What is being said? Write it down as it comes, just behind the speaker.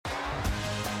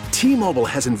T-Mobile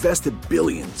has invested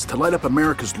billions to light up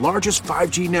America's largest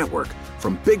 5G network,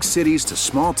 from big cities to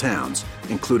small towns,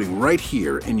 including right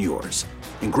here in yours.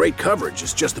 And great coverage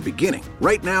is just the beginning.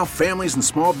 Right now, families and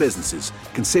small businesses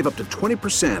can save up to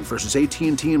 20% versus AT&T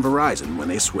and Verizon when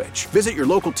they switch. Visit your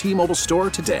local T-Mobile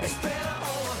store today.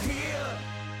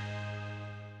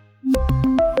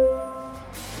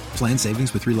 Plan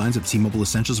savings with 3 lines of T-Mobile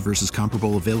Essentials versus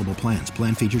comparable available plans.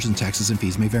 Plan features and taxes and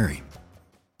fees may vary.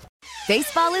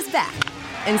 Baseball is back,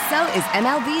 and so is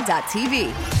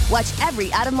MLB.tv. Watch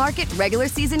every out-of-market regular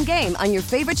season game on your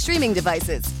favorite streaming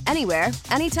devices, anywhere,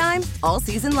 anytime, all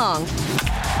season long.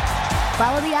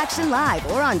 Follow the action live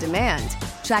or on demand.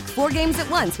 Track 4 games at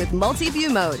once with multi-view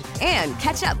mode and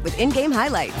catch up with in-game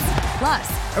highlights.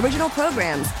 Plus, original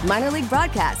programs, minor league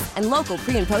broadcasts, and local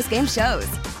pre- and post-game shows.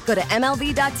 Go to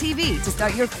MLB.tv to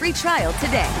start your free trial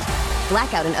today.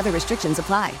 Blackout and other restrictions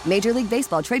apply. Major League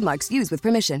Baseball trademarks used with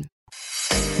permission.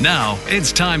 Now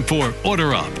it's time for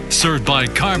Order Up, served by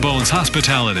Carbone's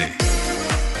Hospitality.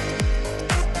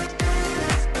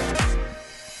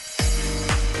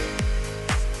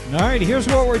 All right, here's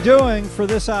what we're doing for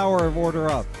this hour of Order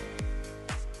Up.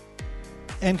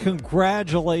 And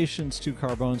congratulations to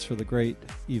Carbone's for the great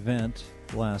event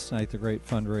last night, the great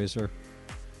fundraiser.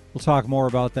 We'll talk more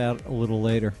about that a little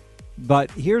later. But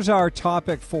here's our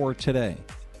topic for today.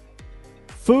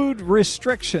 Food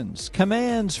restrictions,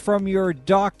 commands from your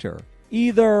doctor,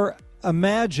 either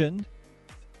imagined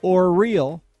or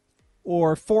real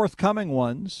or forthcoming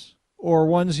ones or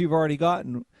ones you've already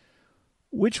gotten.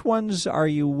 Which ones are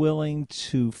you willing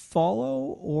to follow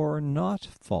or not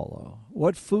follow?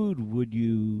 What food would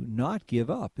you not give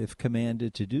up if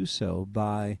commanded to do so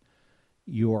by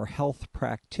your health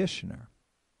practitioner?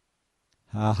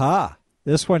 Aha!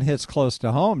 This one hits close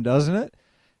to home, doesn't it?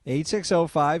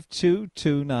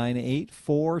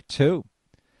 860-522-9842.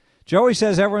 Joey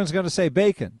says everyone's going to say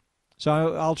bacon.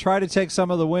 So I'll try to take some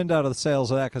of the wind out of the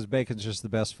sails of that, because bacon's just the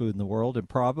best food in the world and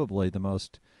probably the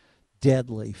most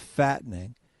deadly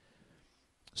fattening.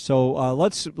 So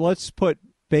let's put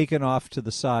bacon off to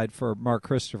the side for Mark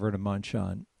Christopher to munch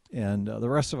on. And the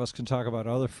rest of us can talk about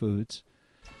other foods.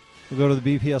 We'll go to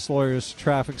the BPS Lawyers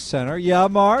Traffic Center. Yeah,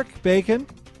 Mark, bacon?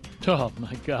 Oh,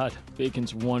 my God.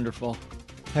 Bacon's wonderful.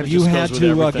 Have you had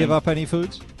to give up any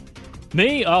foods?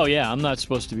 Me? Oh, yeah. I'm not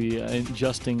supposed to be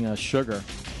ingesting sugar.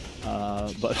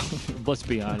 But let's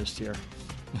be honest here.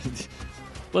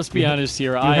 Let's be honest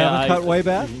here. You haven't cut way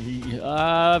back?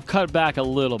 I've cut back a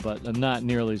little, but not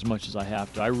nearly as much as I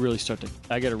have to. I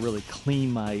got to really clean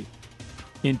my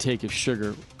intake of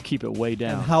sugar, keep it way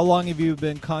down. And how long have you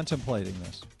been contemplating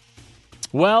this?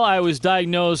 Well, I was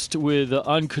diagnosed with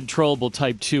uncontrollable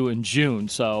type 2 in June,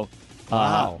 so...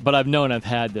 Wow. But I've known I've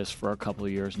had this for a couple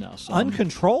of years now. So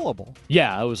uncontrollable?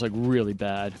 Yeah, it was like really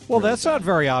bad. Well, really that's bad. Not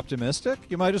very optimistic.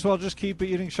 You might as well just keep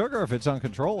eating sugar if it's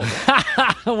uncontrollable.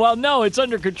 Well, no, it's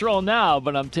under control now,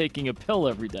 but I'm taking a pill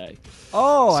every day.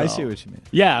 Oh, so, I see what you mean.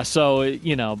 Yeah, so,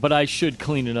 but I should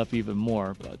clean it up even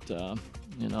more. But,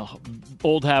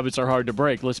 old habits are hard to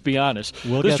break, let's be honest.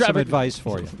 We'll get some advice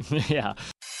for you. Yeah.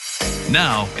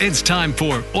 Now it's time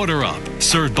for Order Up,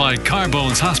 served by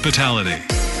Carbone's Hospitality.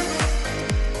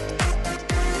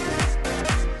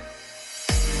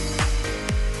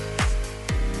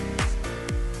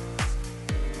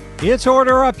 It's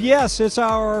Order Up. Yes, it's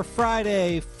our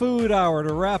Friday food hour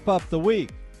to wrap up the week.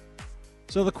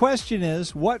 So the question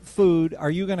is, what food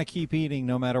are you going to keep eating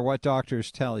no matter what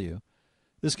doctors tell you?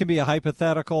 This can be a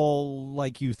hypothetical,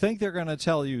 like you think they're going to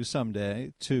tell you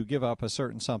someday to give up a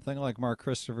certain something, like Mark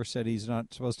Christopher said he's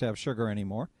not supposed to have sugar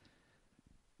anymore.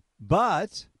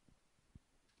 But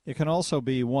it can also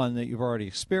be one that you've already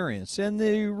experienced. And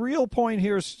the real point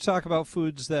here is to talk about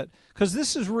foods that, because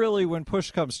this is really when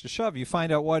push comes to shove, you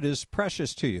find out what is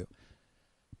precious to you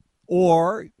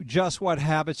or just what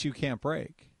habits you can't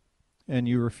break and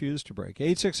you refuse to break.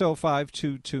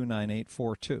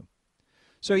 860-522-9842.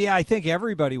 So, yeah, I think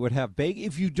everybody would have bacon.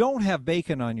 If you don't have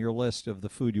bacon on your list of the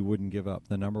food you wouldn't give up,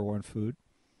 the number one food,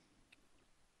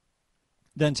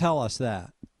 then tell us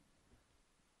that.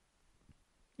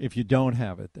 If you don't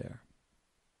have it there.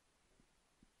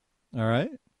 All right?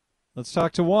 Let's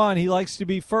talk to Juan. He likes to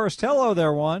be first. Hello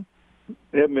there, Juan.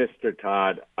 Hey, Mr.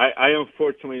 Todd. I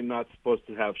unfortunately am not supposed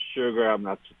to have sugar. I'm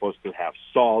not supposed to have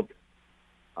salt.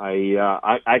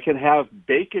 I can have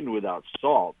bacon without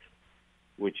salt,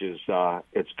 which is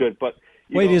it's good. But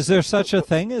wait, is there such a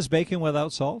thing as bacon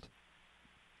without salt?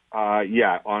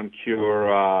 Yeah, on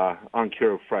Cure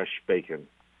fresh bacon.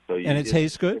 So and it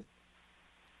tastes good?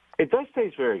 It does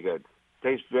taste very good.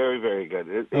 Tastes very, very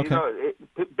good. Okay.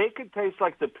 Bacon tastes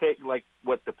like the pig, like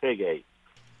what the pig ate.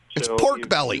 It's so pork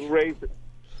belly.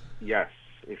 Yes.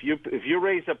 If you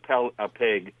raise a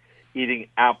pig eating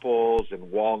apples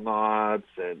and walnuts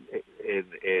and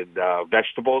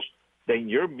vegetables, then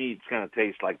your meat's going to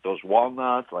taste like those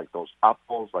walnuts, like those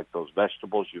apples, like those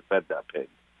vegetables you fed that pig.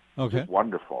 Okay. It's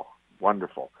wonderful,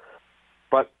 wonderful.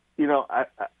 But, at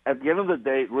the end of the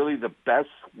day, really the best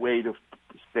way to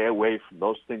stay away from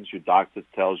those things your doctor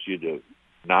tells you to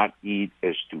not eat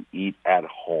is to eat at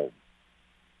home.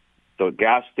 The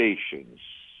gas stations,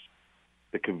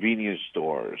 the convenience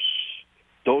stores,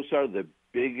 those are the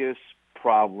biggest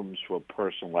problems for a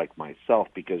person like myself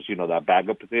because, that bag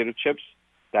of potato chips,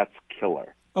 that's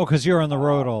killer. Oh, because you're on the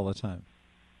road all the time.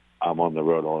 I'm on the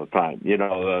road all the time.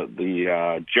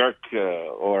 The jerk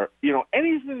or,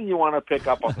 anything you want to pick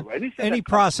up on the road. Any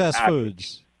processed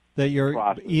foods that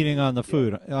you're eating on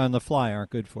the on the fly aren't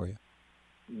good for you.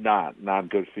 Not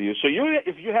good for you. So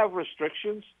if you have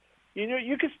restrictions,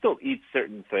 you can still eat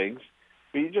certain things,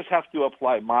 but you just have to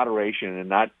apply moderation and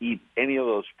not eat any of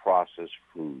those processed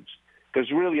foods. Because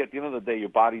really, at the end of the day, your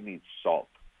body needs salt.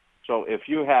 So if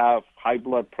you have high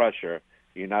blood pressure,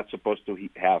 you're not supposed to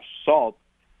have salt.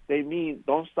 They mean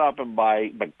don't stop and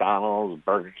buy McDonald's,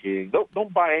 Burger King.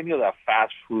 Don't buy any of that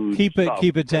fast food. Keep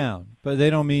it down, but they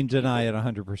don't mean deny it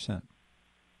 100%.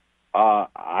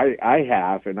 I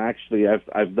have, and actually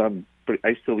I've done.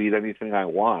 I still eat anything I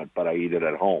want, but I eat it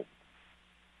at home.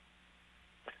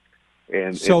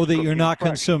 And so that you're not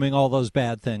consuming all those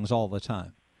bad things all the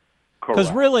time.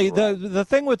 Because really, the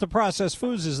thing with the processed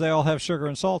foods is they all have sugar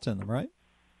and salt in them, right?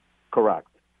 Correct.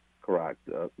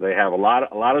 They have a lot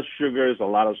of sugars, a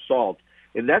lot of salt,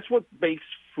 and that's what makes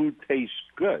food taste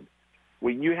good.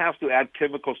 When you have to add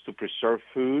chemicals to preserve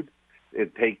food,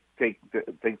 it take the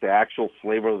actual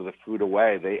flavor of the food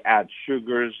away. They add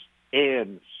sugars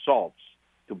and salts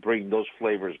to bring those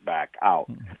flavors back out,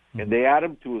 and they add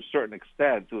them to a certain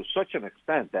extent, such an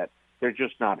extent that they're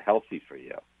just not healthy for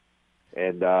you.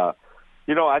 And at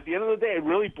the end of the day, it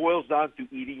really boils down to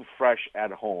eating fresh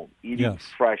at home, eating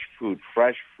fresh food,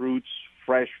 fresh fruits,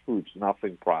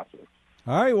 nothing processed.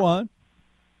 All right, Juan.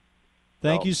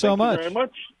 Thank you so much. Thank you very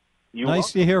much.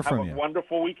 Nice to hear from you. Have a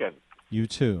wonderful weekend. You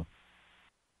too.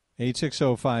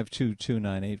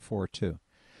 860-522-9842.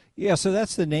 Yeah, so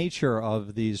that's the nature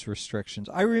of these restrictions.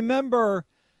 I remember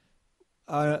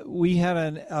we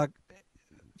had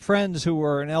friends who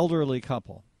were an elderly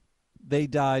couple. They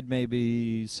died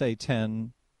maybe, say,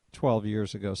 10, 12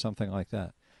 years ago, something like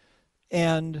that.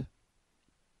 And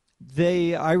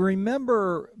I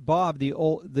remember Bob, he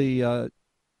was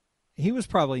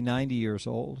probably 90 years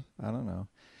old. I don't know.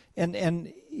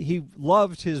 And he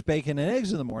loved his bacon and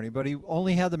eggs in the morning, but he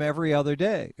only had them every other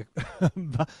day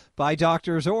by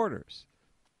doctor's orders.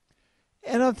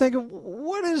 And I'm thinking,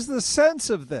 what is the sense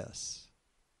of this?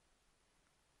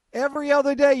 Every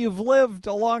other day, you've lived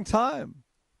a long time.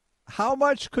 How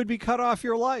much could be cut off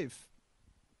your life?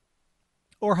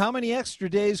 Or how many extra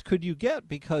days could you get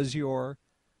because you're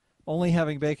only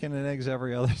having bacon and eggs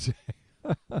every other day?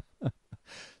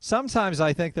 Sometimes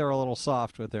I think they're a little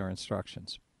soft with their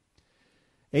instructions.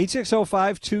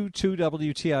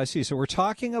 860-522-WTIC. So we're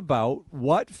talking about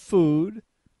what food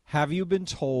have you been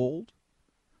told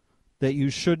that you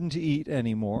shouldn't eat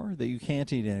anymore, that you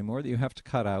can't eat anymore, that you have to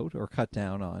cut out or cut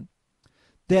down on,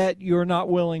 that you're not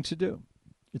willing to do.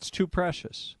 It's too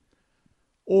precious.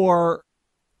 Or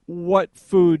what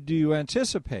food do you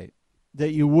anticipate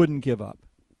that you wouldn't give up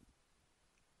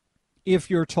if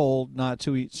you're told not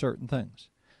to eat certain things?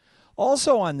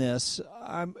 Also on this,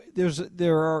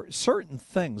 there are certain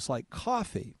things like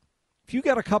coffee. If you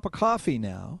get a cup of coffee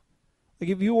now, like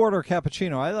if you order a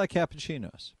cappuccino, I like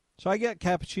cappuccinos. So I get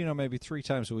cappuccino maybe 3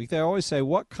 times a week. They always say,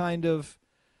 what kind of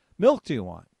milk do you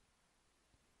want?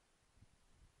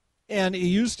 And it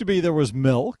used to be there was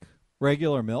milk,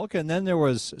 regular milk, and then there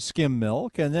was skim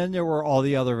milk, and then there were all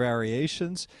the other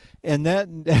variations. And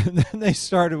then they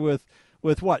started with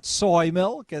what? Soy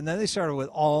milk, and then they started with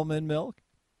almond milk.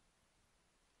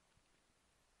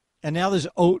 And now there's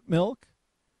oat milk.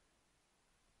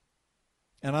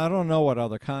 And I don't know what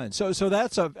other kinds. So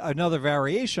that's another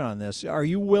variation on this. Are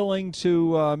you willing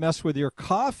to mess with your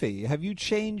coffee? Have you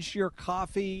changed your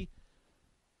coffee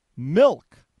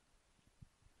milk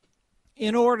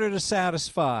in order to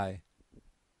satisfy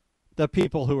the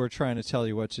people who are trying to tell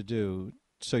you what to do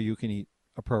so you can eat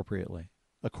appropriately,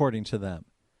 according to them?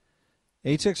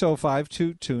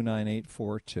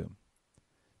 860-522-9842.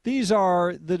 These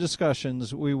are the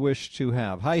discussions we wish to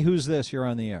have. Hi, who's this? You're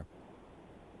on the air.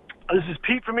 This is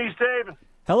Pete from East Haven.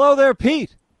 Hello there,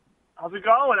 Pete. How's it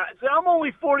going? I'm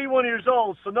only 41 years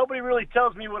old, so nobody really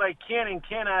tells me what I can and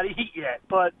cannot eat yet.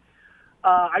 But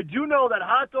I do know that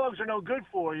hot dogs are no good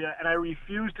for you, and I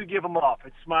refuse to give them up.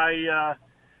 It's my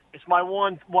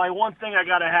one thing I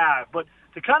got to have. But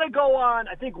to kind of go on,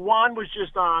 I think Juan was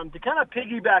just on, to kind of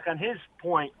piggyback on his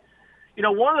point,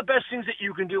 one of the best things that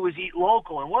you can do is eat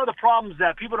local. And one of the problems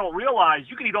that people don't realize,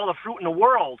 you can eat all the fruit in the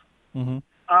world.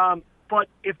 Mm-hmm. But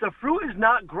if the fruit is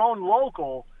not grown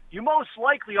local, you most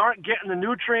likely aren't getting the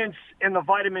nutrients and the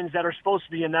vitamins that are supposed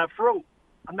to be in that fruit.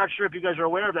 I'm not sure if you guys are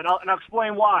aware of that, and I'll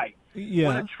explain why.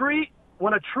 Yeah.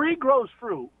 When a tree grows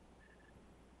fruit,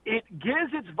 it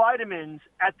gives its vitamins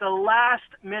at the last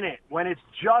minute when it's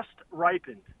just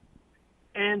ripened.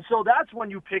 And so that's when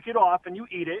you pick it off and you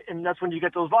eat it, and that's when you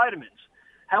get those vitamins.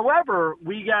 However,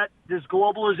 we got this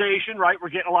globalization, right? We're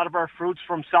getting a lot of our fruits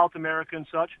from South America and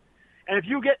such. And if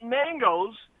you get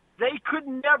mangoes, they could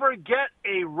never get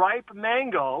a ripe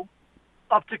mango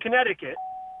up to Connecticut,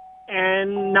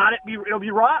 and it'll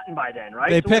be rotten by then, right?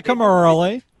 They pick them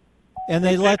early, and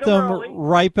they let them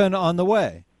ripen on the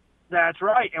way. That's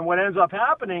right. And what ends up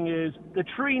happening is the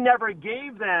tree never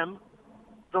gave them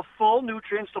the full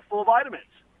nutrients, the full vitamins.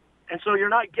 And so you're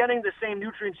not getting the same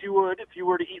nutrients you would if you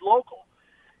were to eat local.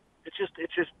 It's just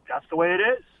that's the way it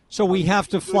is. So we have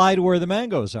to fly to where the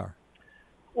mangoes are.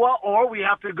 Well, or we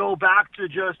have to go back to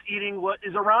just eating what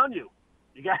is around you.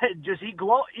 You got to just eat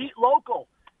local.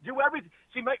 Do everything.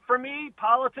 See, for me,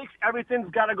 politics,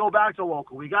 everything's got to go back to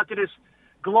local. We got to this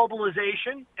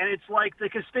globalization, and it's like the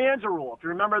Costanza rule. If you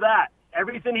remember that,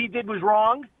 everything he did was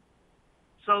wrong.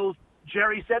 So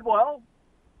Jerry said, well,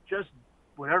 just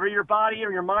whatever your body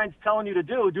or your mind's telling you to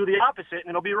do the opposite, and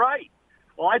it'll be right.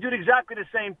 Well, I do exactly the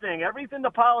same thing. Everything the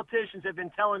politicians have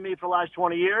been telling me for the last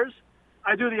 20 years,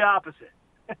 I do the opposite.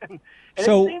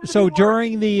 So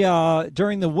during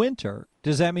the winter,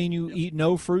 does that mean you eat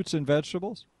no fruits and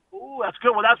vegetables? Ooh, that's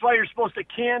good. Well, that's why you're supposed to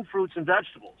can fruits and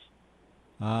vegetables.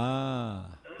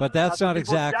 But that's not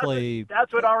exactly...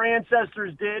 That's what our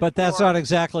ancestors did. But that's not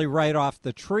exactly right off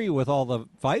the tree with all the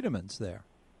vitamins there.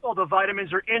 Well, the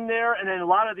vitamins are in there, and then a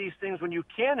lot of these things, when you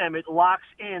can them, it locks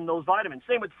in those vitamins.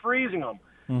 Same with freezing them.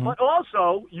 Mm-hmm. But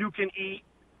also, you can eat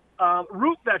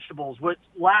root vegetables, which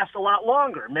last a lot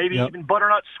longer. Maybe even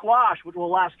butternut squash, which will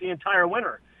last the entire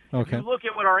winter. Okay. If you look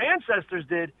at what our ancestors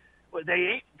did,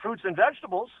 they ate fruits and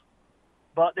vegetables,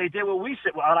 but they did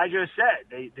what I just said.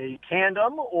 They canned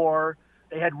them, or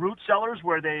they had root cellars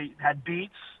where they had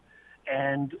beets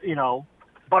and,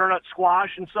 butternut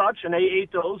squash and such, and they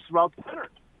ate those throughout the winter.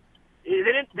 They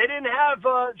didn't have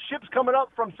ships coming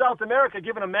up from South America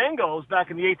giving them mangoes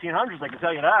back in the 1800s, I can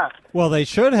tell you that. Well, they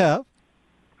should have.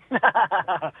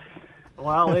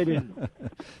 Well, they didn't.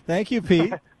 Thank you,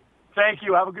 Pete. Thank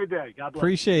you. Have a good day. God bless.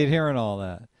 Appreciate hearing all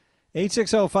that.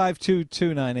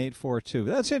 860-522-9842.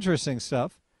 That's interesting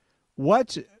stuff.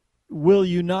 What will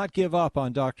you not give up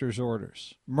on doctor's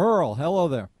orders? Merle, hello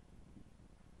there.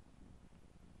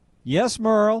 Yes,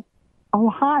 Merle. Oh,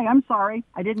 hi. I'm sorry.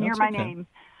 I didn't hear my okay. name.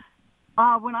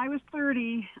 When I was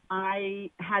 30, I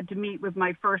had to meet with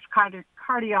my first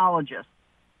cardiologist.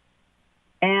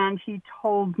 And he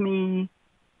told me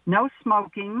no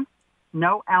smoking,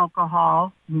 no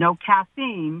alcohol, no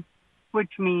caffeine,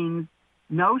 which means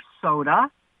no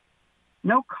soda,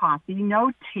 no coffee,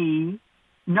 no tea,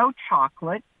 no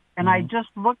chocolate. And I just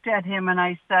looked at him and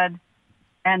I said,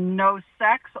 and no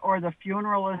sex or the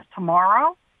funeral is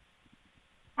tomorrow?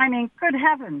 I mean, good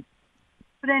heavens.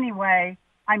 But anyway,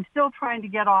 I'm still trying to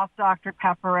get off Dr.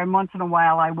 Pepper, and once in a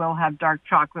while I will have dark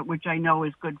chocolate, which I know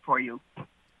is good for you.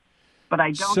 But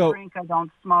I don't drink, I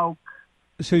don't smoke.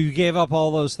 So you gave up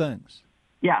all those things?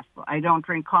 Yes, I don't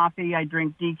drink coffee, I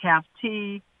drink decaf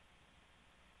tea.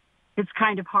 It's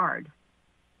kind of hard.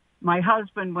 My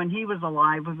husband, when he was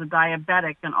alive, was a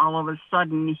diabetic, and all of a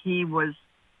sudden he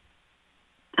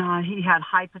had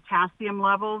high potassium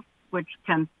levels, which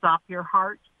can stop your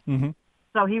heart. Mm-hmm.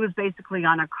 So he was basically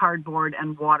on a cardboard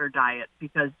and water diet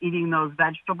because eating those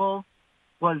vegetables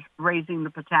was raising the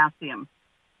potassium.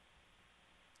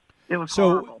 It was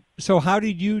horrible. So how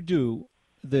did you do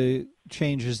the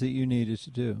changes that you needed to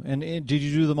do? And did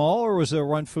you do them all, or was there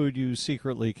one food you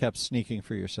secretly kept sneaking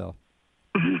for yourself?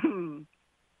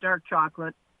 Dark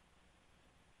chocolate.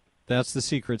 That's the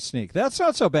secret sneak. That's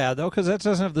not so bad, though, because that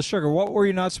doesn't have the sugar. What were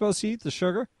you not supposed to eat, the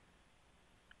sugar?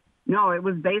 No, it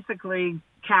was basically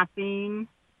caffeine,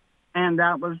 and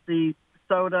that was the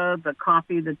soda, the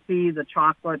coffee, the tea, the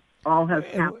chocolate, all has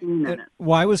caffeine in it.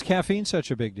 Why was caffeine such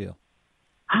a big deal?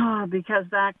 Because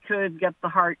that could get the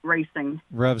heart racing.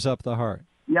 Revs up the heart.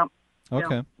 Yep.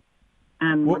 Okay. Yep.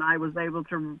 And when I was able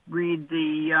to read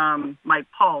my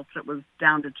pulse, it was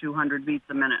down to 200 beats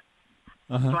a minute.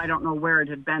 Uh-huh. So I don't know where it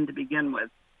had been to begin with.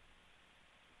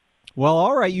 Well,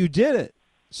 all right, you did it.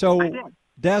 So I did.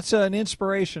 that's an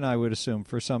inspiration, I would assume,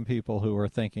 for some people who are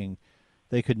thinking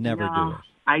they could never do it.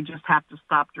 I just have to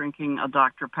stop drinking a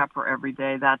Dr. Pepper every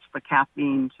day. That's the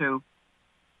caffeine, too.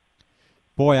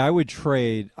 Boy, I would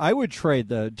trade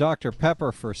the Dr.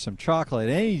 Pepper for some chocolate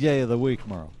any day of the week,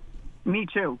 Merle. Me,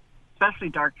 too, especially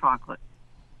dark chocolate.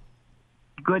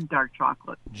 Good dark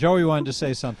chocolate. Joey wanted to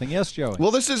say something. Yes, Joey.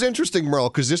 Well, this is interesting, Merle,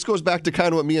 because this goes back to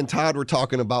kind of what me and Todd were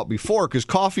talking about before, because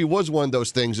coffee was one of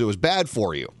those things that was bad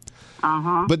for you.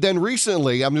 Uh-huh. But then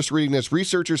recently, I'm just reading this,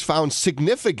 researchers found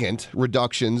significant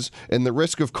reductions in the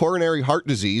risk of coronary heart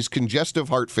disease, congestive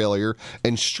heart failure,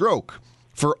 and stroke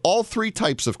for all three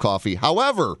types of coffee.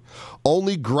 However,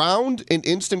 only ground and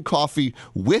instant coffee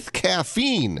with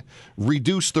caffeine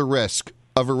reduce the risk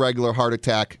of a regular heart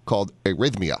attack called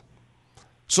arrhythmia.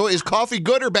 So is coffee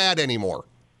good or bad anymore?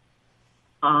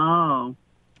 Oh.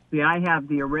 See, I have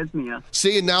the arrhythmia.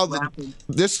 See, and now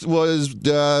this was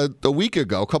a couple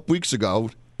weeks ago.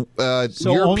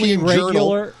 So European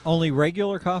only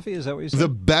regular coffee? Is that what you said? The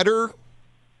better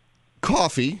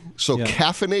coffee,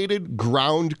 caffeinated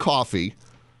ground coffee,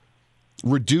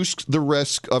 reduced the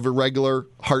risk of irregular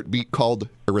heartbeat called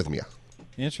arrhythmia.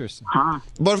 Interesting. Huh.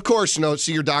 But of course,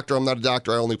 see your doctor. I'm not a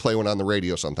doctor. I only play one on the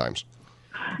radio sometimes.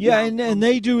 Yeah, and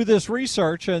they do this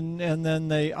research, and then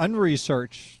they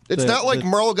unresearch. It's not like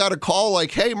Merle got a call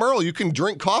like, hey, Merle, you can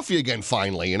drink coffee again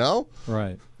finally,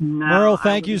 Right. No, Merle,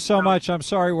 thank you so much. I'm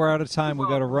sorry we're out of time. We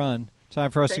got to run.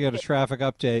 Time for us to get a traffic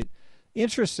update.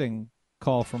 Interesting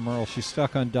call from Merle. She's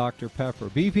stuck on Dr. Pepper.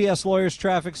 BPS Lawyers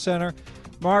Traffic Center.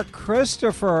 Mark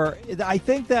Christopher. I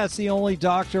think that's the only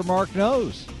doctor Mark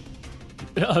knows.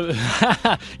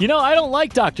 I don't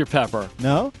like Dr. Pepper.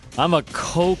 No? I'm a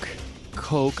Coke.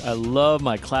 I love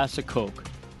my classic Coke.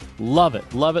 Love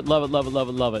it. Love it, love it, love it, love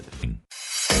it, love it.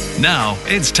 Now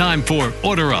it's time for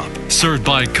Order Up, served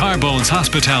by Carbone's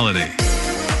Hospitality.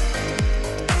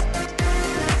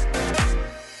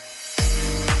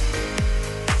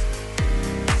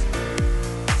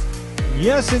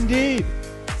 Yes, indeed.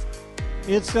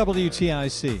 It's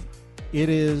WTIC. It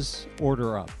is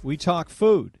Order Up. We talk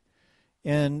food.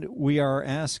 And we are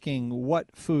asking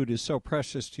what food is so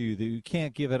precious to you that you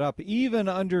can't give it up, even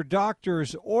under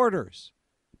doctor's orders.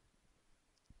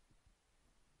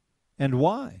 And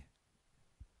why?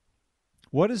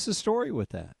 What is the story with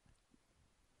that?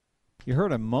 You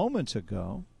heard a moment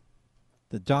ago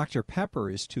that Dr. Pepper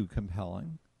is too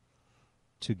compelling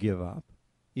to give up,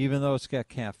 even though it's got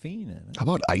caffeine in it. How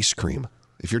about ice cream?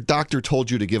 If your doctor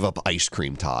told you to give up ice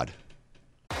cream, Todd.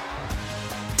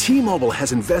 T-Mobile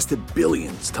has invested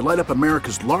billions to light up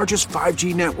America's largest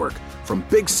 5G network, from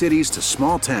big cities to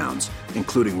small towns,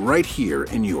 including right here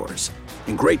in yours.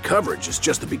 And great coverage is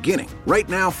just the beginning. Right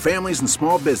now, families and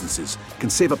small businesses can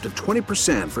save up to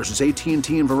 20% versus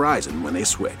AT&T and Verizon when they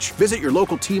switch. Visit your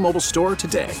local T-Mobile store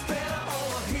today.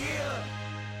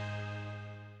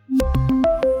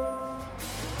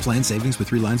 Plan savings with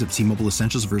 3 lines of T-Mobile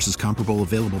Essentials versus comparable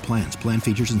available plans. Plan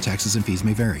features and taxes and fees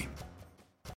may vary.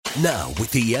 Now, with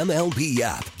the MLB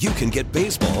app, you can get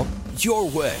baseball your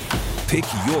way. Pick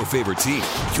your favorite team,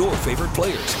 your favorite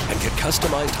players, and get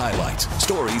customized highlights,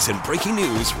 stories, and breaking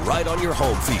news right on your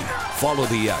home feed. Follow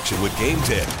the action with Game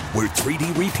 10, where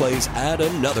 3D replays add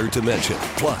another dimension.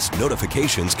 Plus,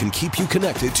 notifications can keep you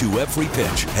connected to every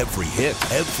pitch, every hit,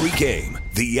 every game.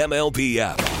 The MLB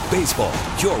app. Baseball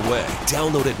your way.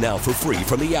 Download it now for free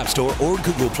from the App Store or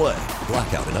Google Play.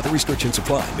 Blackout and other restrictions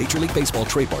apply. Major League Baseball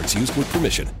trademarks used with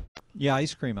permission. Yeah,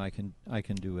 ice cream I can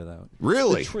do without.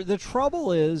 Really? The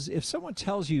trouble is, if someone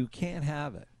tells you can't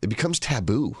have it, it becomes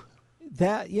taboo.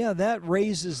 That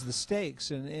raises the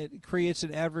stakes, and it creates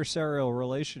an adversarial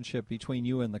relationship between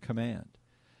you and the command.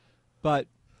 But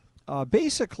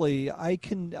basically, I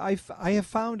have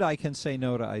found I can say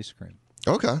no to ice cream.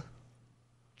 Okay.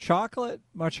 Chocolate,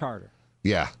 much harder.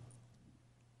 Yeah.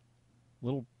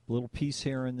 Little piece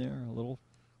here and there, a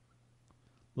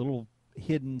little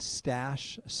hidden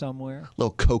stash somewhere.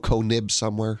 Little cocoa nib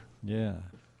somewhere. Yeah.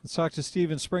 Let's talk to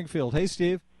Steve in Springfield. Hey,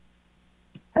 Steve.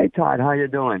 Hey, Todd. How you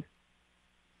doing?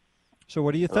 So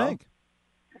what do you think?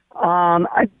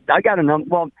 I got a number.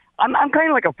 Well, I'm kind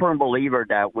of like a firm believer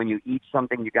that when you eat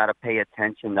something, you got to pay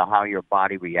attention to how your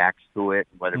body reacts to it,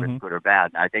 whether it's good or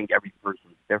bad. I think every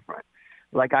person's different.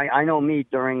 Like I know me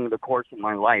during the course of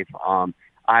my life,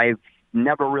 I've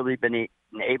never really been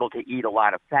able to eat a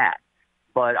lot of fat,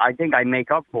 but I think I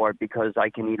make up for it because I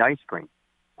can eat ice cream.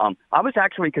 I was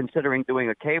actually considering doing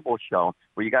a cable show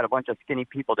where you got a bunch of skinny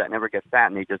people that never get fat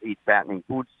and they just eat fattening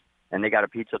foods, and they got a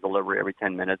pizza delivery every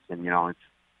 10 minutes, and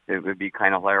it would be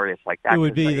kind of hilarious like that. It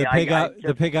would be the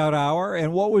the pig out hour.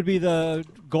 And what would be the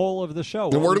goal of the show?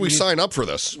 And where do we sign up for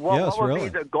this? Well, yes, what would really.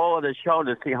 be the goal of the show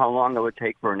to see how long it would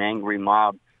take for an angry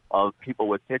mob of people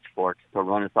with pitchforks to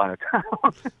run us out of town?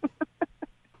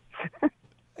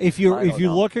 If you're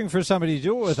looking for somebody to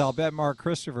do it with, I'll bet Mark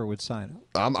Christopher would sign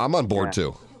up. I'm on board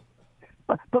too.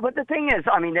 But the thing is,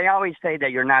 I mean, they always say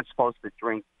that you're not supposed to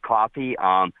drink coffee.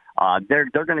 They're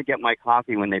going to get my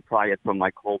coffee when they pry it from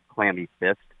my cold, clammy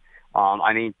fist.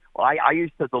 I mean, I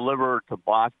used to deliver to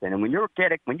Boston, and when you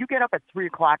get up at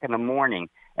 3:00 in the morning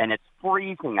and it's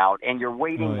freezing out, and you're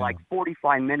waiting like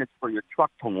 45 minutes for your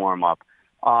truck to warm up,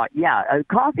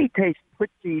 coffee tastes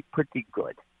pretty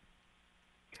good.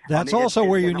 That's also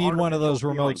where you need one of those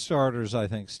remote starters, I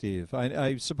think, Steve.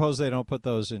 I suppose they don't put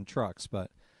those in trucks, but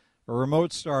a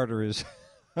remote starter is,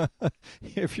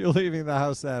 if you're leaving the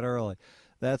house that early,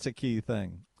 that's a key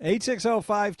thing.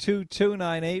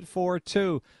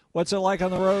 860-522-9842. What's it like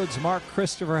on the roads? Mark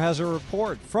Christopher has a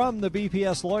report from the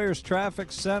BPS Lawyers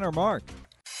Traffic Center. Mark.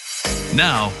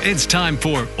 Now it's time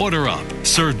for Order Up,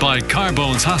 served by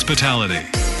Carbone's Hospitality.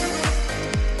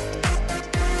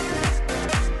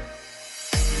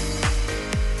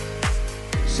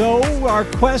 So our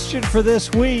question for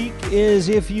this week is,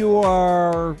 if you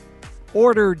are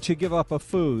ordered to give up a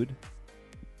food,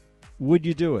 would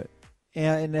you do it?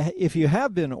 And if you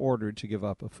have been ordered to give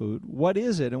up a food, what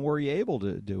is it, and were you able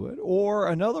to do it? Or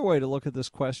another way to look at this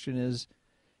question is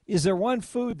there one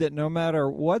food that no matter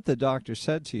what the doctor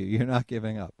said to you, you're not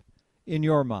giving up, in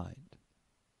your mind,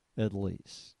 at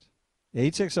least?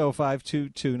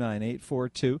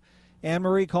 860-522-9842.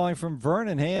 Anne-Marie calling from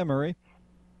Vernon. Hey, Anne-Marie.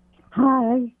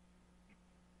 Hi.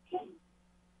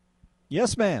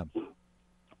 Yes, ma'am.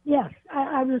 Yes,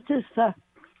 I was just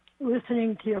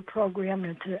listening to your program.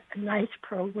 It's a nice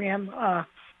program,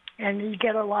 and you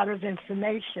get a lot of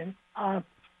information.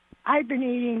 I've been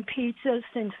eating pizza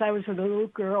since I was a little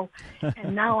girl,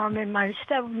 and now I'm in my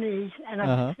 70s, and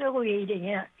I'm still eating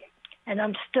it, and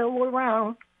I'm still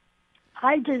around.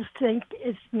 I just think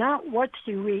it's not what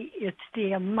you eat, it's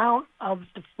the amount of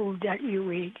the food that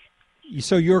you eat.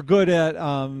 So you're good at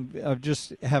of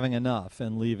just having enough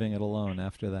and leaving it alone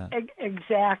after that.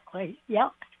 Exactly.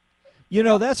 Yep. You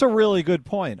know, that's a really good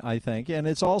point, I think, and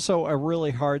it's also a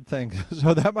really hard thing.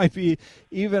 So that might be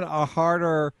even a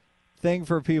harder thing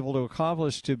for people to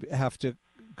accomplish, to have to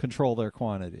control their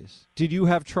quantities. Did you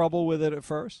have trouble with it at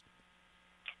first?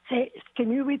 Hey,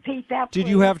 can you repeat that, Did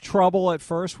please? you have trouble at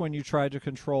first when you tried to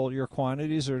control your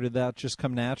quantities, or did that just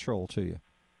come natural to you?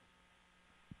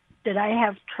 Did I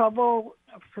have trouble?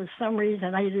 For some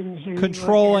reason, I didn't hear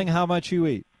controlling you how much you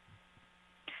eat.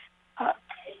 Or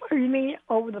you mean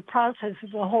over the process of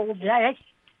the whole day?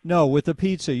 No, with the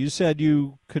pizza, you said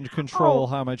you can control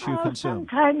how much you consume.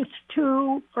 Sometimes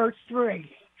 2 or 3.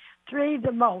 3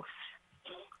 the most.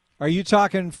 Are you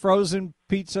talking frozen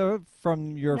pizza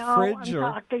from your fridge? No,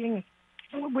 I'm talking,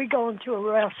 we go into a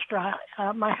restaurant,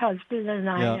 my husband and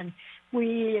I, and we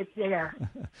eat it there.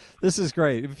 This is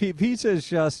great. Pizza is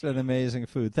just an amazing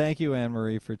food. Thank you,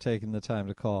 Anne-Marie, for taking the time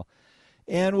to call.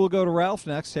 And we'll go to Ralph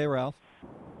next. Hey, Ralph.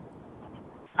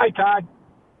 Hi, Todd.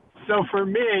 So for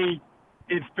me,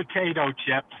 it's potato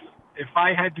chips. If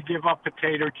I had to give up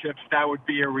potato chips, that would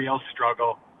be a real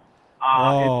struggle.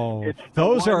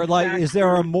 Those are like, is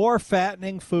there a more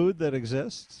fattening food that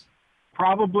exists?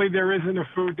 Probably there isn't a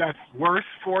food that's worse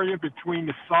for you between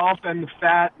the salt and the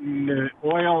fat and the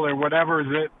oil or whatever is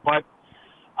it. But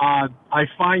I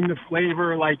find the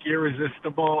flavor like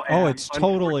irresistible. Oh, it's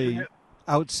totally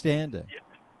outstanding.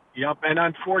 Yep, and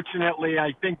unfortunately,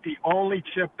 I think the only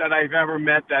chip that I've ever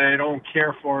met that I don't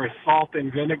care for is salt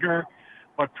and vinegar.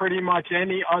 But pretty much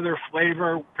any other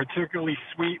flavor, particularly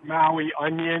sweet Maui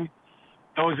onion,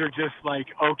 those are just like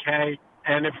okay.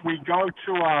 And if we go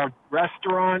to a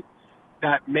restaurant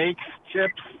that makes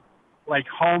chips, like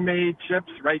homemade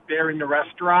chips right there in the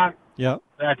restaurant,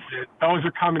 that's it. Those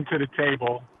are coming to the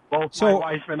table. Both my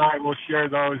wife and I will share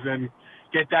those and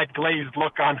get that glazed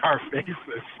look on our faces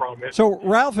from it. So,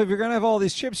 Ralph, if you're going to have all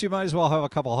these chips, you might as well have a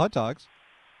couple of hot dogs.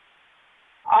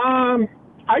 I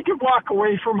could walk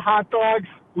away from hot dogs.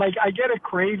 Like, I get a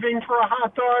craving for a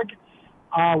hot dog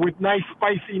with nice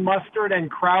spicy mustard and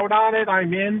kraut on it.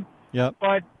 I'm in. Yep.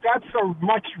 But that's a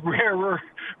much rarer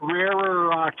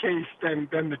case than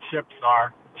the chips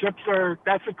are.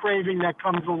 That's a craving that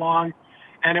comes along,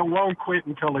 and it won't quit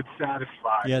until it's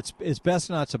satisfied. Yeah, it's best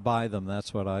not to buy them.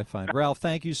 That's what I find. Ralph,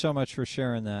 thank you so much for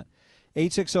sharing that.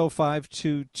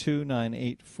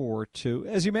 860-522-9842.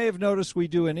 As you may have noticed, we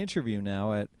do an interview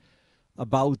now at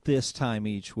about this time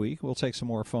each week. We'll take some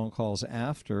more phone calls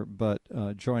after, but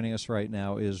joining us right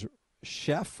now is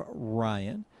Chef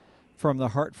Ryan. from the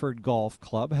Hartford Golf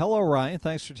Club. Hello, Ryan.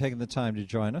 Thanks for taking the time to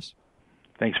join us.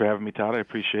 Thanks for having me, Todd. I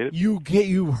appreciate it.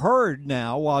 You heard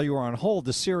now, while you were on hold,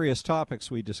 the serious topics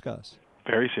we discussed.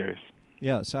 Very serious.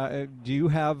 Yes. Do you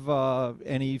have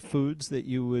any foods that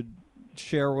you would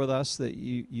share with us that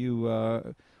you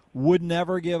would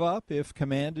never give up if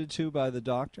commanded to by the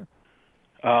doctor?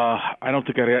 I don't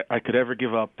think I could ever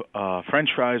give up French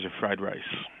fries or fried rice.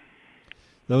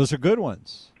 Those are good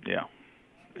ones. Yeah.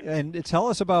 And tell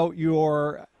us about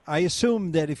I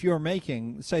assume that if you're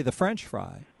making, say, the French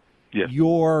fry, yes,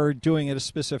 you're doing it a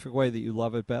specific way that you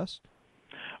love it best?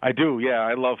 I do, yeah.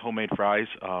 I love homemade fries.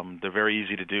 They're very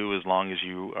easy to do as long as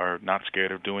you are not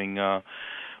scared of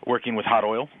working with hot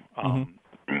oil.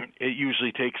 It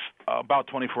usually takes about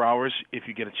 24 hours if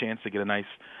you get a chance to get a nice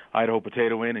Idaho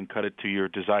potato in and cut it to your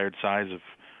desired size of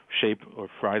shape or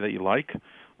fry that you like.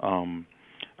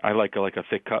 I like a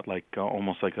thick cut,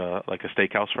 almost like a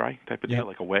steakhouse fry type of deal,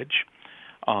 like a wedge.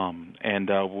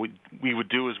 What we would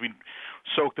do is we'd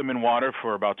soak them in water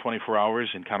for about 24 hours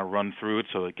and kind of run through it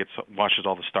so it washes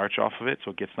all the starch off of it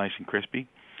so it gets nice and crispy.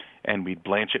 And we'd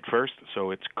blanch it first so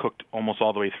it's cooked almost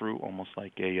all the way through, almost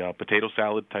like a potato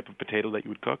salad type of potato that you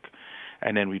would cook.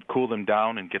 And then we'd cool them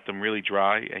down and get them really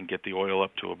dry and get the oil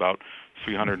up to about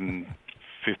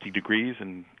 350 degrees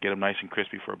and get them nice and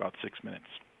crispy for about 6 minutes.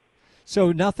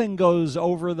 So nothing goes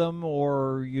over them,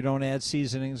 or you don't add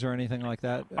seasonings or anything like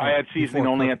that? I add seasoning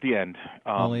only at the end.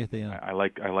 Only at the end. I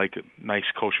like nice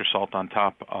kosher salt on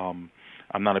top. I'm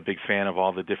not a big fan of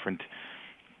all the different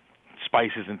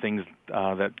spices and things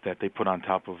that they put on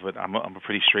top of it. I'm a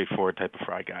pretty straightforward type of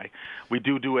fry guy. We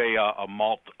do a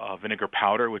malt vinegar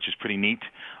powder, which is pretty neat,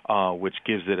 which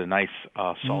gives it a nice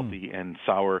salty and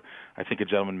sour. I think a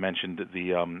gentleman mentioned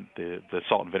the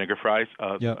salt and vinegar fries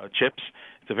chips.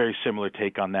 It's a very similar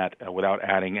take on that without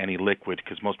adding any liquid,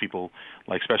 because most people,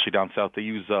 like especially down south, they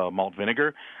use malt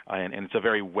vinegar, and it's a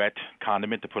very wet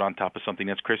condiment to put on top of something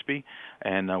that's crispy.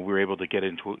 And we were able to get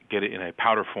it in a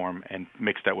powder form and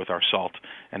mix that with our salt,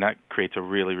 and that creates a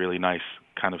really, really nice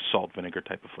kind of salt vinegar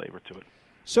type of flavor to it.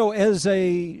 So as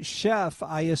a chef,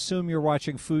 I assume you're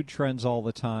watching food trends all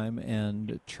the time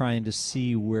and trying to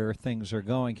see where things are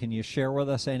going. Can you share with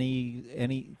us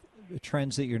any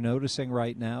trends that you're noticing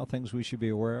right now, things we should be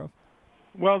aware of?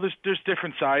 Well, there's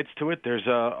different sides to it. There's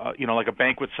like a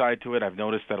banquet side to it. I've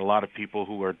noticed that a lot of people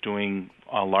who are doing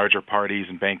larger parties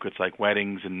and banquets like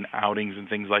weddings and outings and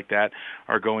things like that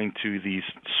are going to these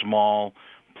small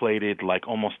plated, like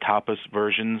almost tapas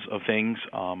versions of things.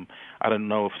 I don't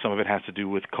know if some of it has to do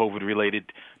with COVID-related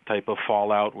type of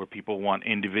fallout where people want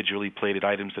individually plated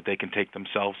items that they can take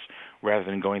themselves rather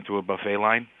than going through a buffet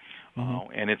line.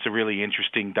 And it's a really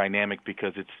interesting dynamic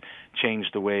because it's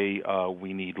changed the way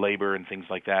we need labor and things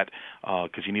like that,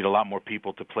 because you need a lot more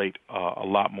people to plate a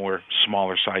lot more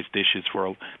smaller sized dishes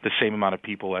for the same amount of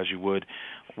people as you would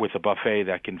with a buffet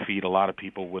that can feed a lot of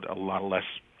people with a lot less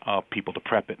people to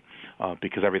prep it,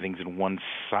 because everything's in one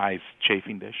size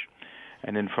chafing dish.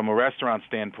 And then from a restaurant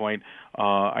standpoint,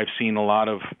 I've seen a lot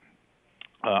of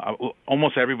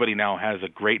almost everybody now has a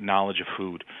great knowledge of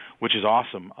food, which is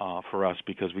awesome for us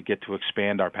because we get to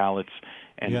expand our palates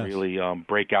and really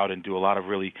break out and do a lot of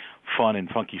really fun and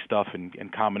funky stuff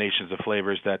and combinations of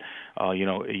flavors that,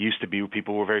 it used to be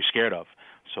people were very scared of.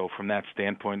 So from that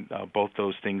standpoint, both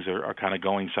those things are kind of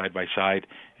going side by side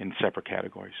in separate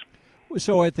categories.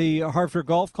 So at the Hartford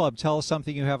Golf Club, tell us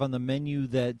something you have on the menu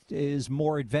that is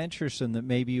more adventuresome that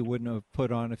maybe you wouldn't have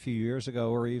put on a few years ago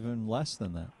or even less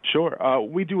than that. Sure.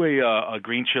 We do a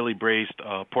green chili braised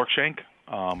pork shank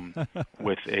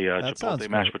with a chipotle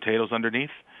mashed potatoes underneath.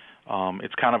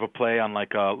 It's kind of a play on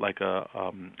like a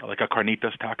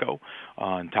carnitas taco,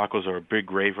 and tacos are a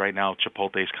big rave right now.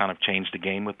 Chipotle's kind of changed the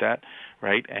game with that,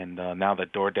 right? And now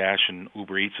that DoorDash and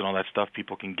Uber Eats and all that stuff,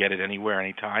 people can get it anywhere,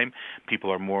 anytime.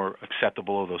 People are more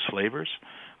acceptable of those flavors,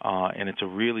 and it's a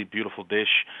really beautiful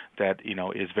dish that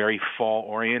is very fall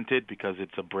oriented because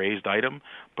it's a braised item,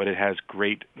 but it has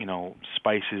great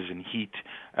spices and heat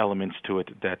elements to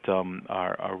it that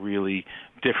are really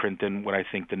different than what I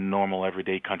think the normal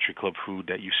everyday country club food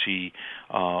that you see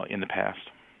in the past.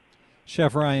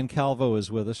 Chef Ryan Calvo is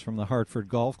with us from the Hartford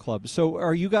Golf Club. So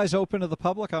are you guys open to the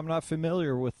public? I'm not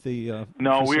familiar with the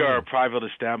No, facility. we are a private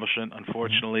establishment.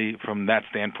 Unfortunately, from that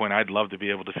standpoint, I'd love to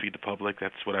be able to feed the public.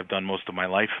 That's what I've done most of my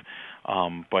life.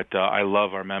 But I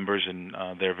love our members, and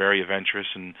they're very adventurous,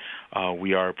 and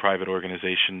we are a private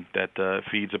organization that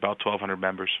feeds about 1,200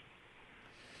 members.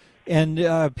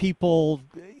 And people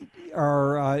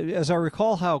are, as I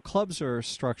recall how clubs are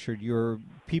structured,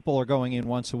 people are going in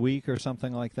once a week or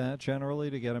something like that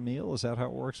generally to get a meal? Is that how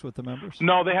it works with the members?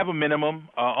 No, they have a minimum,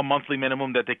 a monthly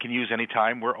minimum that they can use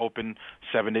anytime. We're open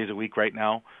 7 days a week right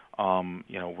now.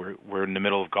 We're in the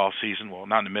middle of golf season. Well,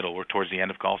 not in the middle. We're towards the end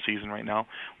of golf season right now,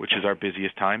 which is our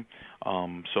busiest time.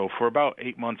 So for about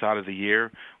 8 months out of the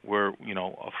year, we're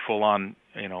a full-on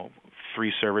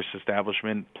free service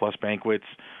establishment plus banquets,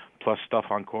 plus stuff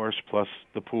on course, plus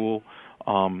the pool,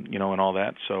 and all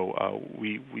that. So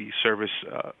we service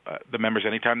the members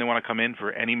anytime they want to come in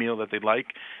for any meal that they'd like,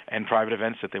 and private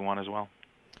events that they want as well.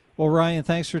 Well, Ryan,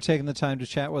 thanks for taking the time to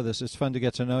chat with us. It's fun to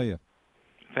get to know you.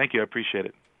 Thank you. I appreciate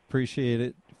it. Appreciate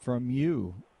it from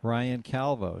you, Ryan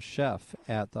Calvo, chef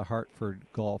at the Hartford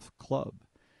Golf Club.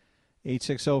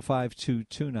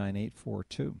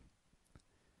 860-522-9842.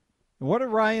 What did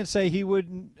Ryan say he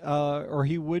wouldn't, or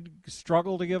he would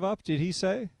struggle to give up? Did he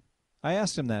say? I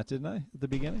asked him that, didn't I, at the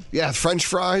beginning? Yeah, French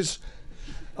fries.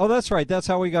 Oh, that's right. That's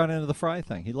how we got into the fry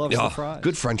thing. He loves the fries.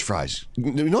 Good French fries.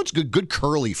 You know what's good? Good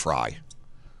curly fry.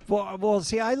 Well,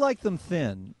 see, I like them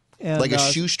thin. And, like a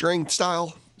shoestring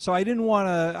style? So I didn't want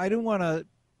to,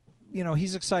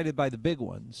 he's excited by the big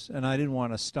ones, and I didn't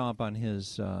want to stomp on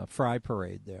his fry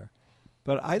parade there.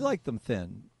 But I like them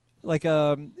thin. Like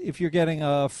if you're getting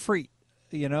a frite,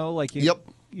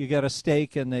 you get a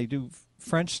steak and they do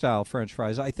French-style French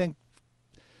fries. I don't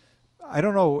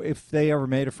know if they ever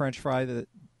made a French fry that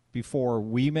before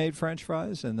we made French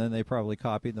fries, and then they probably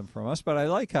copied them from us. But I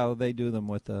like how they do them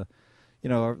with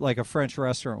like a French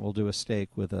restaurant will do a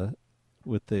steak with the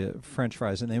French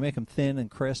fries, and they make them thin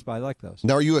and crisp. I like those.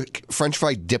 Now, are you a French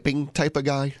fry dipping type of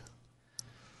guy?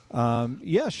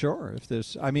 Yeah, sure.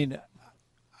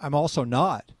 I'm also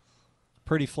not.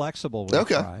 Pretty flexible with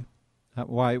fry.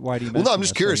 Why do you? Well, no, I'm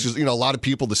just curious because a lot of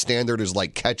people the standard is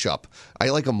like ketchup. I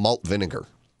like a malt vinegar.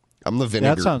 I'm the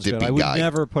vinegar that sounds dipping good. I would guy.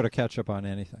 never put a ketchup on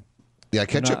anything. Yeah,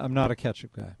 ketchup. I'm not a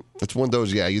ketchup guy. It's one of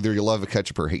those. Yeah, either you love a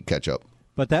ketchup or hate ketchup.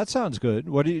 But that sounds good.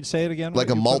 What do you say it again?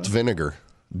 Like a malt vinegar.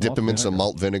 Dip them in some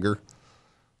malt vinegar.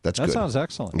 That's good. That sounds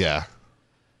excellent. Yeah.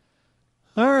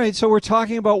 All right, so we're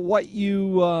talking about what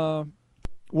you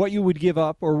would give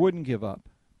up or wouldn't give up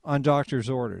on doctor's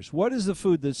orders. What is the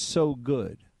food that's so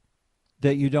good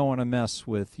that you don't want to mess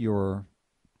with your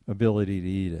ability to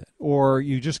eat it, or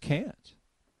you just can't?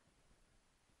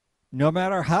 No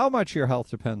matter how much your health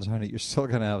depends on it, you're still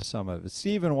going to have some of it.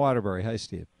 Steve in Waterbury. Hi,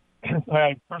 Steve. All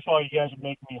right. First of all, you guys are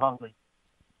making me hungry.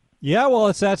 Yeah, well,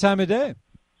 it's that time of day.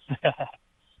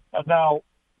 Now,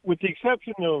 with the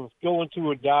exception of going to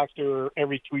a doctor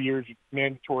every 2 years,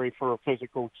 mandatory for a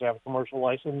physical to have a commercial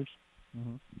license,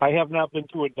 I have not been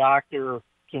to a doctor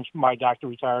since my doctor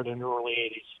retired in the early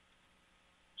 80s.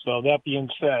 So that being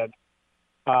said,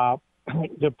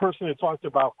 the person that talked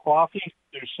about coffee,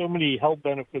 there's so many health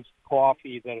benefits to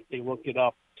coffee that if they look it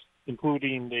up,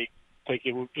 including they think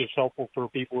it's helpful for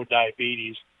people with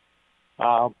diabetes.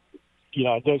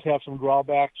 It does have some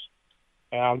drawbacks.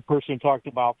 The person who talked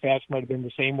about fats might have been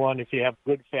the same one. If you have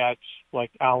good fats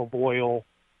like olive oil,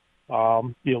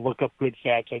 look up good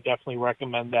fats. I definitely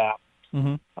recommend that.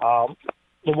 Mm-hmm.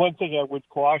 The one thing I would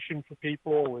caution for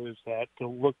people is that to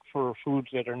look for foods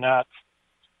that are not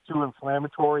too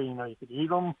inflammatory. You could eat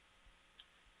them,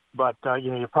 but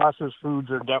your processed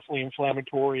foods are definitely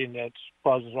inflammatory, and that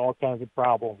causes all kinds of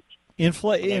problems.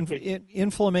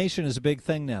 Inflammation is a big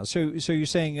thing now. So you're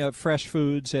saying fresh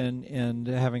foods and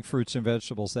having fruits and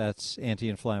vegetables, that's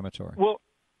anti-inflammatory. Well,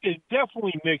 it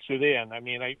definitely mix it in.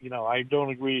 I don't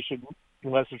agree you should,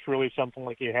 unless it's really something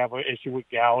like you have an issue with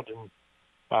gout and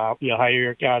high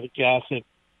uric acid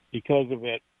because of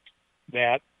it.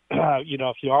 That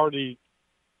if you already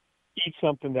eat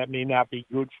something that may not be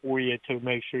good for you, to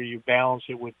make sure you balance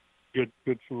it with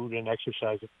good food and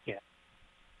exercise if you can.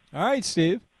 All right,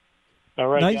 Steve. All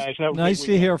right, nice, guys. Nice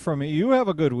to hear from you. You have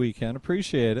a good weekend.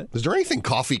 Appreciate it. Is there anything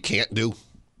coffee can't do?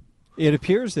 It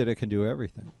appears that it can do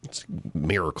everything. It's a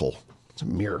miracle. It's a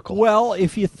miracle. Well,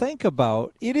 if you think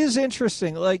about it, is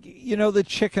interesting. Like, the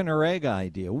chicken or egg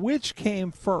idea. Which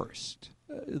came first?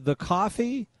 The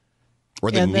coffee?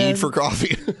 Or the need for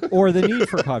coffee? Or the need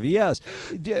for coffee, yes.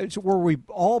 Were we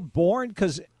all born?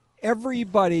 Because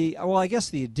everybody, well, I guess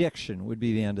the addiction would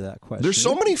be the end of that question. There's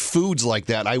so many foods like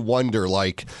that. I wonder,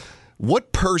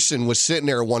 what person was sitting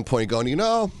there at one point going,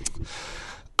 I'm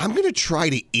going to try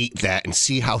to eat that and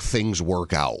see how things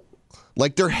work out.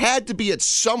 Like, there had to be at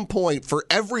some point for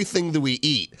everything that we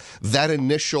eat, that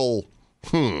initial,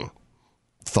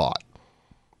 thought.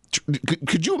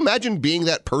 Could you imagine being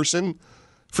that person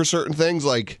for certain things?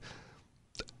 Like,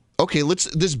 okay,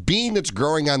 this bean that's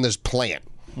growing on this plant,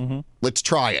 let's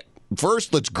try it.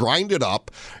 first let's grind it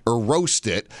up or roast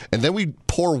it, and then we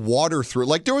pour water through it.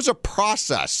 Like, there was a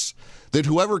process that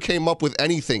whoever came up with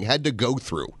anything had to go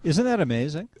through. Isn't that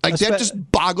amazing? Like, that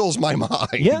just boggles my mind.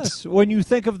 Yes, when you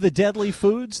think of the deadly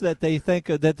foods that they think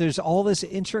that there's all this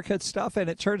intricate stuff, and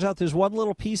it turns out there's one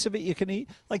little piece of it you can eat.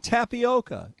 Like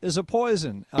tapioca is a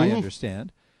poison, I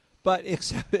understand, but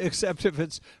except if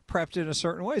it's prepped in a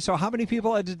certain way. So how many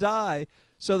people had to die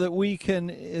so that we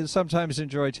can sometimes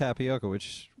enjoy tapioca,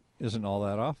 which isn't all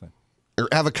that often? Or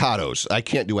avocados. I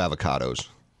can't do avocados.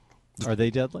 Are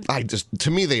they deadly? To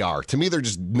me, they are. To me, they're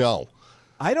just no.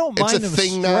 I don't mind it's a them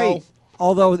thing straight. now.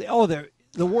 Although,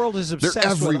 the world is obsessed with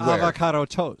everywhere. avocado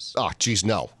toast. Oh, geez,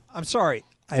 no. I'm sorry.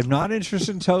 I'm not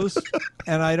interested in toast,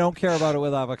 and I don't care about it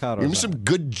with avocados. Give me some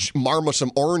good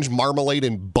some orange marmalade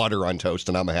and butter on toast,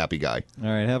 and I'm a happy guy. All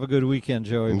right, have a good weekend,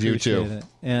 Joey. And you too. It.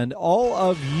 And all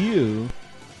of you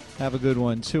have a good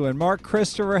one, too. And Mark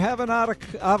Christopher, have an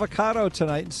avocado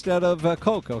tonight instead of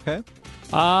Coke, okay?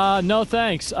 No,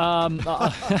 thanks.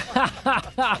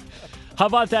 How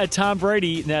about that Tom Brady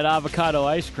eating that avocado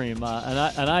ice cream?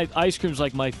 Ice cream's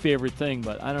like my favorite thing,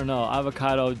 but I don't know.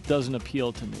 Avocado doesn't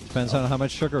appeal to me. Depends on how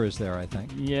much sugar is there, I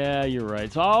think. Yeah, you're right.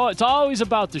 It's always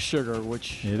about the sugar,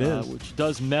 which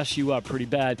does mess you up pretty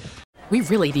bad. We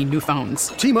really need new phones.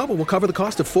 T-Mobile will cover the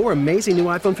cost of 4 amazing new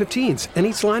iPhone 15s, and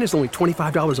each line is only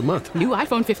 $25 a month. New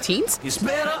iPhone 15s? It's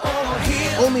better over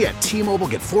here. Only at T-Mobile,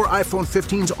 get 4 iPhone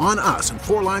 15s on us and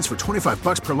 4 lines for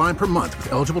 $25 per line per month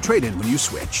with eligible trade-in when you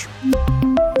switch.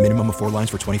 Minimum of 4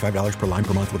 lines for $25 per line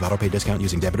per month with autopay discount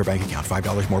using debit or bank account.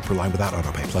 $5 more per line without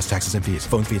autopay, plus taxes and fees.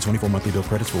 Phone fee at 24 monthly bill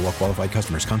credits for well-qualified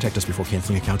customers. Contact us before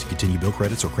canceling account to continue bill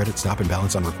credits or credit stop and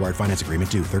balance on required finance agreement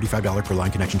due. $35 per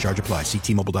line connection charge applies. See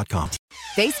T-Mobile.com.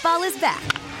 Baseball is back,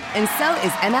 and so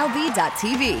is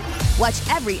MLB.tv.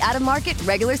 Watch every out-of-market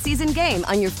regular season game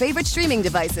on your favorite streaming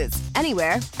devices,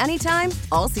 anywhere, anytime,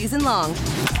 all season long.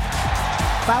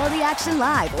 Follow the action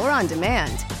live or on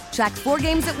demand. Track 4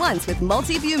 games at once with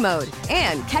multi-view mode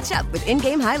and catch up with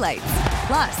in-game highlights.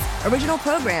 Plus, original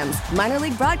programs, minor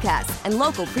league broadcasts, and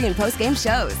local pre- and post-game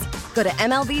shows. Go to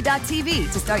MLB.tv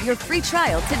to start your free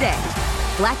trial today.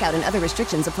 Blackout and other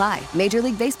restrictions apply. Major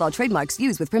League Baseball trademarks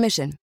used with permission.